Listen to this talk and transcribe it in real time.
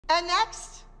And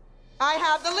next, I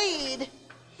have the lead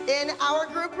in our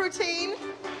group routine,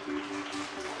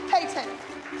 Peyton.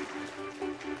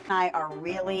 I are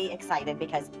really excited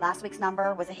because last week's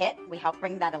number was a hit. We helped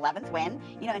bring that 11th win.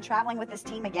 You know, and traveling with this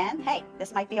team again, hey,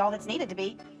 this might be all that's needed to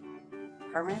be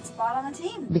permanent spot on the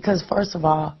team. Because first of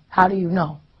all, how do you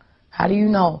know? How do you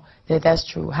know that that's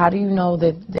true? How do you know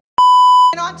that?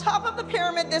 And on top of the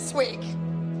pyramid this week.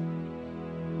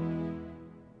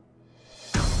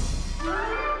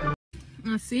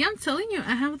 See, I'm telling you,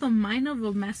 I have the mind of a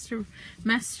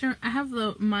I have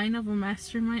the mind of a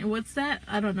mastermind. What's that?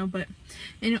 I don't know, but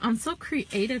you know, I'm so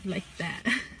creative like that.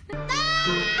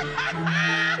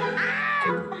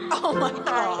 Oh my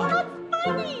God. That's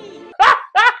funny.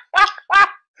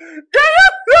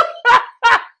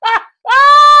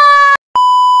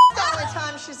 It's the only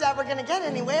time she's ever gonna get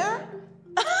anywhere.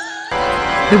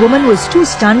 The woman was too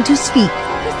stunned to speak.